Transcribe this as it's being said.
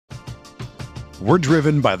We're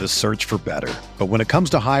driven by the search for better. But when it comes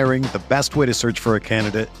to hiring, the best way to search for a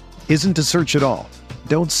candidate isn't to search at all.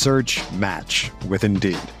 Don't search, match with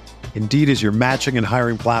Indeed. Indeed is your matching and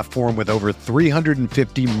hiring platform with over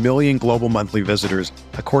 350 million global monthly visitors,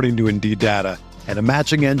 according to Indeed data, and a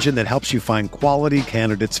matching engine that helps you find quality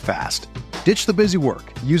candidates fast. Ditch the busy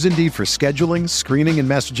work. Use Indeed for scheduling, screening, and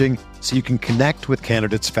messaging so you can connect with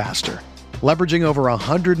candidates faster. Leveraging over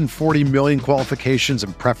 140 million qualifications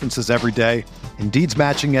and preferences every day, Indeed's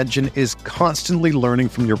matching engine is constantly learning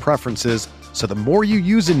from your preferences, so the more you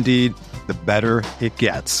use Indeed, the better it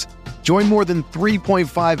gets. Join more than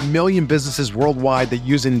 3.5 million businesses worldwide that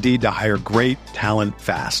use Indeed to hire great talent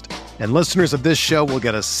fast. And listeners of this show will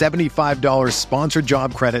get a $75 sponsored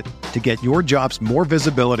job credit to get your jobs more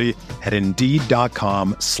visibility at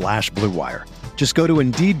Indeed.com/Blue Wire. Just go to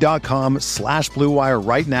Indeed.com/Blue Wire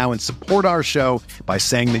right now and support our show by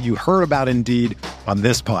saying that you heard about Indeed on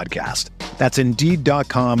this podcast. That's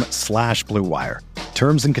Indeed.com/Blue Wire.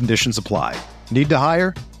 Terms and conditions apply. Need to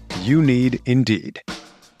hire? You need Indeed.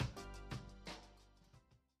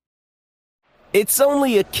 It's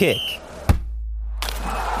only a kick,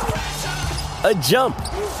 a jump,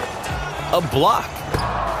 a block.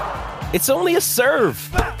 It's only a serve.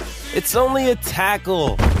 It's only a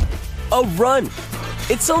tackle, a run.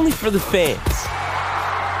 It's only for the fans.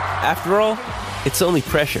 After all, it's only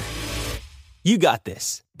pressure. You got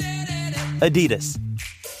this. Adidas.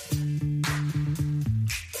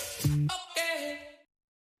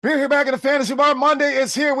 We're here back at the Fantasy Bar. Monday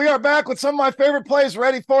is here. We are back with some of my favorite plays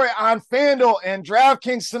ready for you on FanDuel and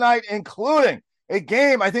DraftKings tonight, including a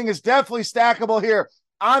game I think is definitely stackable here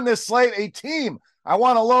on this slate. A team I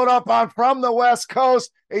want to load up on from the West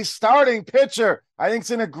Coast, a starting pitcher I think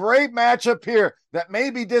it's in a great matchup here that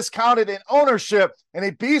may be discounted in ownership, and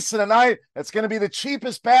a beast of the night that's going to be the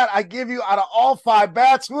cheapest bat I give you out of all 5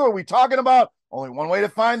 bats. Who are we talking about? Only one way to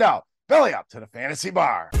find out. Belly up to the Fantasy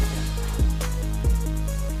Bar.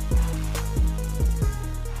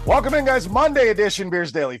 Welcome in, guys. Monday edition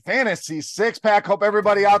Beers Daily Fantasy 6-pack. Hope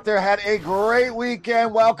everybody out there had a great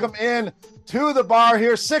weekend. Welcome in to the bar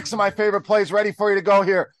here. 6 of my favorite plays ready for you to go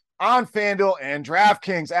here on FanDuel and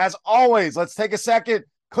DraftKings. As always, let's take a second.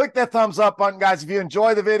 Click that thumbs up button, guys. If you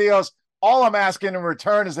enjoy the videos, all I'm asking in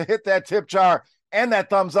return is to hit that tip jar and that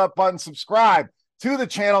thumbs up button. Subscribe to the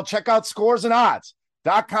channel. Check out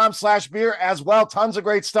scoresandodds.com/beer as well. Tons of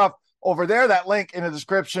great stuff over there. That link in the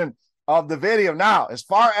description of the video. Now, as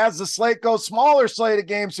far as the slate goes, smaller slate of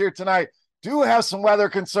games here tonight, do have some weather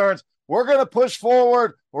concerns. We're going to push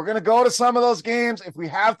forward. We're going to go to some of those games. If we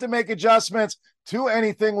have to make adjustments to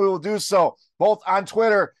anything, we will do so, both on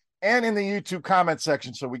Twitter and in the YouTube comment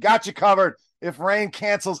section. So we got you covered if rain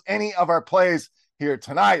cancels any of our plays here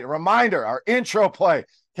tonight. A reminder, our intro play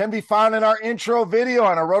can be found in our intro video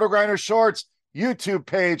on our RotoGrinders Shorts YouTube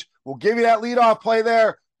page. We'll give you that leadoff play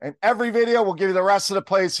there, and every video will give you the rest of the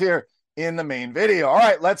plays here in the main video. All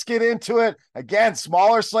right, let's get into it. Again,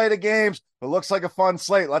 smaller slate of games, but looks like a fun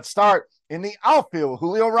slate. Let's start in the outfield with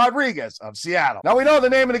Julio Rodriguez of Seattle. Now, we know the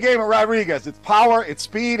name of the game of Rodriguez. It's power, it's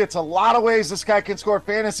speed, it's a lot of ways this guy can score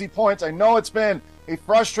fantasy points. I know it's been a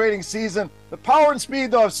frustrating season. The power and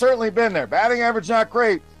speed, though, have certainly been there. Batting average not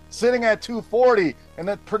great, sitting at 240, and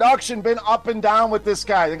the production been up and down with this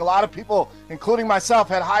guy. I think a lot of people, including myself,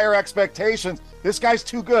 had higher expectations. This guy's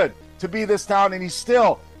too good to be this down, and he's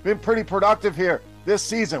still been pretty productive here this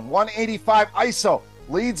season. 185 ISO,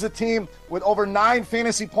 leads the team with over 9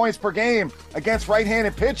 fantasy points per game against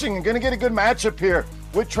right-handed pitching, and going to get a good matchup here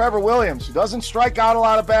with Trevor Williams, who doesn't strike out a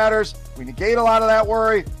lot of batters. We negate a lot of that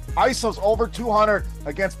worry. ISO's over 200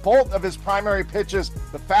 against both of his primary pitches,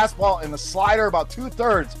 the fastball and the slider, about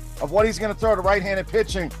 2/3 of what he's going to throw to right-handed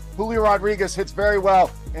pitching. Julio Rodriguez hits very well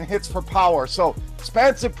and hits for power. So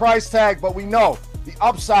expensive price tag, but we know the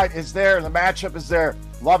upside is there and the matchup is there.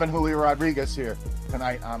 Loving Julio Rodriguez here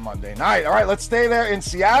tonight on Monday night. All right, let's stay there in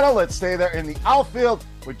Seattle. Let's stay there in the outfield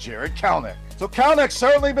with Jarred Kelenic. So Kelenic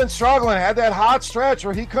certainly been struggling. Had that hot stretch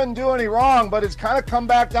where he couldn't do any wrong, but it's kind of come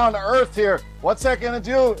back down to earth here. What's that going to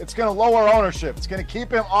do? It's going to lower ownership. It's going to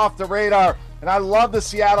keep him off the radar. And I love the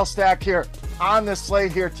Seattle stack here on this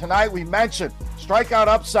slate here tonight. We mentioned strikeout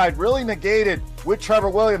upside really negated with Trevor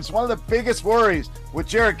Williams. One of the biggest worries with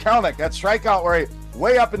Jarred Kelenic, that strikeout rate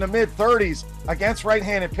way up in the mid-30s against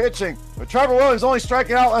right-handed pitching. But Trevor Williams only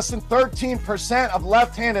striking out less than 13% of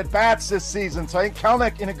left-handed bats this season. So I think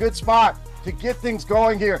Kelenic in a good spot to get things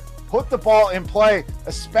going here. Put the ball in play,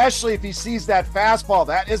 especially if he sees that fastball.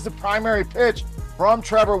 That is the primary pitch from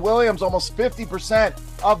Trevor Williams almost 50%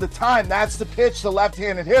 of the time. That's the pitch to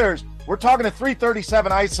left-handed hitters. We're talking a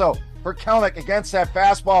 337 ISO for Kelenic against that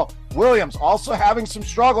fastball. Williams also having some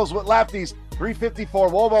struggles with lefties, 354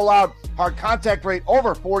 Woba allowed, hard contact rate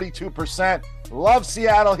over 42%. Love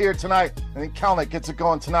Seattle here tonight. I think Kelnick gets it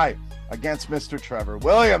going tonight against Mr. Trevor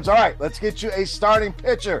Williams. All right, let's get you a starting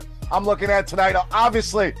pitcher I'm looking at tonight. I'll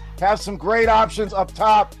obviously have some great options up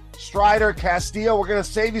top. Strider, Castillo. We're going to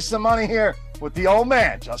save you some money here with the old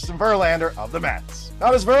man, Justin Verlander of the Mets.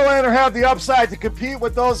 Now, does Verlander have the upside to compete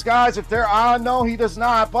with those guys if they're on? No, he does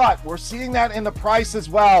not, but we're seeing that in the price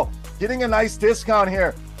as well. Getting a nice discount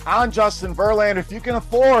here on Justin Verlander. If you can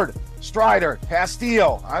afford Strider,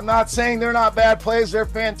 Castillo, I'm not saying they're not bad plays. They're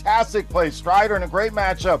fantastic plays. Strider in a great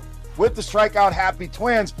matchup with the strikeout-happy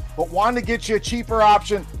Twins, but wanted to get you a cheaper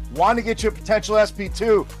option, wanted to get you a potential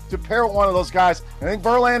SP2 to pair with one of those guys. I think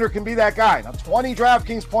Verlander can be that guy. Now, 20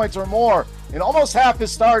 DraftKings points or more in almost half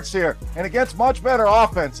his starts here, and against much better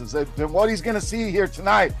offenses than what he's going to see here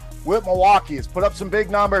tonight with Milwaukee. Has put up some big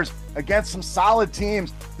numbers against some solid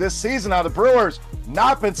teams this season. Now, the Brewers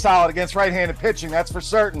not been solid against right-handed pitching, that's for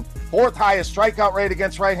certain. Fourth highest strikeout rate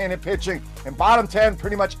against right-handed pitching, and bottom 10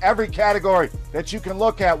 pretty much every category that you can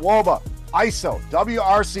look at. WOBA, ISO,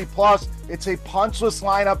 WRC+. It's a punchless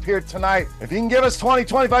lineup here tonight. If you can give us 20,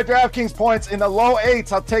 25 DraftKings points in the low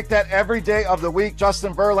 8s, I'll take that every day of the week.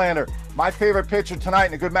 Justin Verlander, my favorite pitcher tonight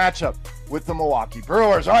in a good matchup with the Milwaukee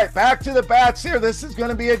Brewers. All right, back to the bats here. This is going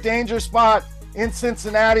to be a danger spot in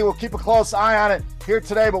Cincinnati. We'll keep a close eye on it here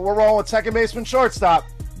today, but we're rolling with second baseman shortstop,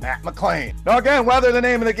 Matt McLain. Now, again, weather the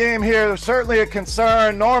name of the game here. There's certainly a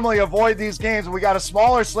concern. Normally avoid these games. We got a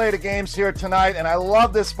smaller slate of games here tonight, and I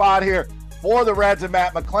love this spot here for the Reds and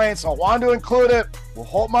Matt McLain, so I wanted to include it. We'll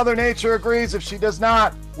hope Mother Nature agrees. If she does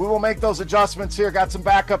not, we will make those adjustments here. Got some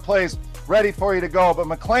backup plays ready for you to go. But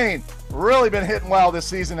McLain really been hitting well this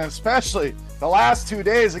season, and especially the last 2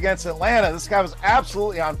 days against Atlanta. This guy was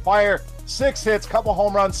absolutely on fire. 6 hits, couple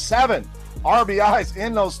home runs, 7 RBIs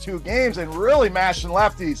in those 2 games, and really mashing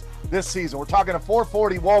lefties this season. We're talking a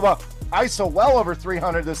 440 WOBA, ISO well over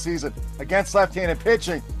 300 this season against left-handed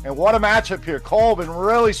pitching. And what a matchup here. Cole been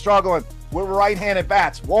really struggling with right-handed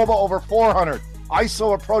bats. WOBA over 400,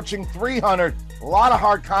 ISO approaching 300. A lot of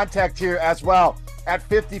hard contact here as well at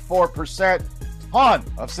 54%. Ton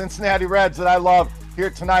of Cincinnati Reds that I love here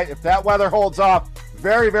tonight. If that weather holds off,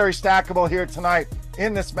 very, very stackable here tonight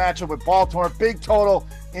in this matchup with Baltimore. Big total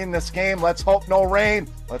in this game. Let's hope no rain.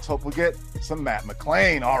 Let's hope we get some Matt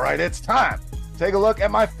McLain. All right, it's time. Take a look at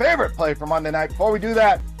my favorite play for Monday night. Before we do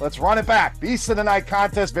that, let's run it back. Beast of the Night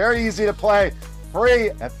contest, very easy to play, free.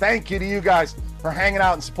 And thank you to you guys for hanging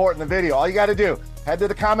out and supporting the video. All you got to do, head to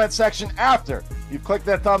the comment section after you click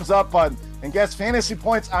that thumbs up button and guess fantasy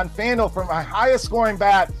points on FanDuel for my highest scoring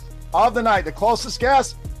bat of the night. The closest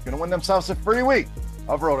guess going to win themselves a free week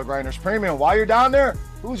of RotoGrinders Premium. While you're down there,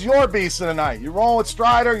 who's your beast of the night? You rolling with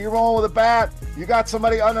Strider? You rolling with a bat? You got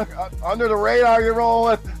somebody under the radar you're rolling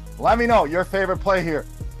with? Let me know your favorite play here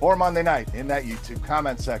for Monday night in that YouTube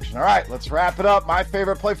comment section. All right, let's wrap it up. My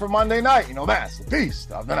favorite play for Monday night, you know, that's the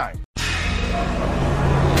beast of the night.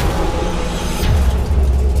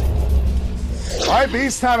 All right,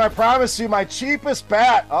 beast time. I promise you my cheapest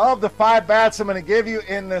bat of the 5 bats I'm going to give you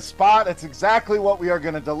in this spot. It's exactly what we are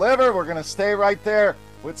going to deliver. We're going to stay right there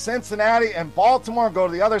with Cincinnati and Baltimore and go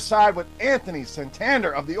to the other side with Anthony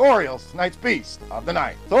Santander of the Orioles, tonight's beast of the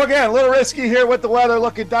night. So again, a little risky here with the weather,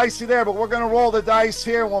 looking dicey there, but we're going to roll the dice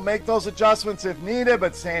here. We'll make those adjustments if needed,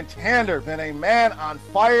 but Santander been a man on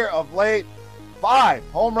fire of late. 5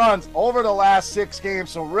 home runs over the last 6 games,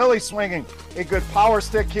 so really swinging a good power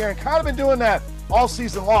stick here and kind of been doing that all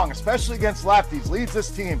season long, especially against lefties. Leads this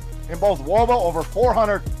team in both WOBA over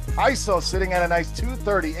 400, ISO sitting at a nice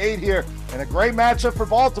 238 here, and a great matchup for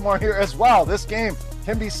Baltimore here as well. This game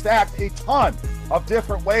can be stacked a ton of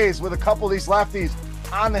different ways with a couple of these lefties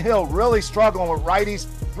on the hill really struggling with righties.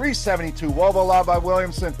 372 WOBA allowed by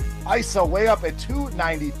Williamson, ISO way up at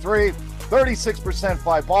 293, 36%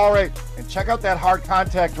 fly ball rate, and check out that hard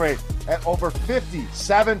contact rate at over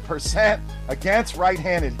 57% against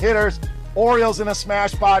right-handed hitters. Orioles in a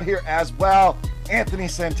smash spot here as well. Anthony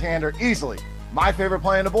Santander, easily my favorite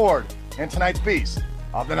play on the board and tonight's beast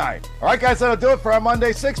of the night. All right, guys, that'll do it for our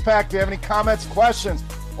Monday 6-pack. If you have any comments, questions,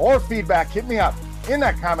 or feedback, hit me up in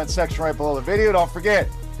that comment section right below the video. Don't forget,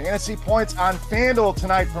 fantasy points on FanDuel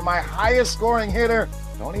tonight for my highest scoring hitter.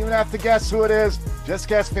 Don't even have to guess who it is. Just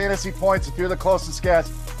guess fantasy points. If you're the closest guess,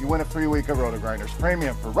 you win a free week of RotoGrinders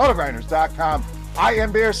Premium. For RotoGrinders.com, I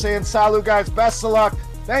am Beer saying salut, guys. Best of luck.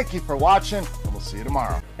 Thank you for watching, and we'll see you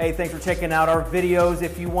tomorrow. Hey, thanks for checking out our videos.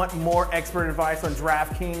 If you want more expert advice on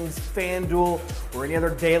DraftKings, FanDuel, or any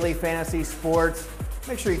other daily fantasy sports,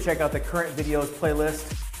 make sure you check out the current videos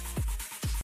playlist.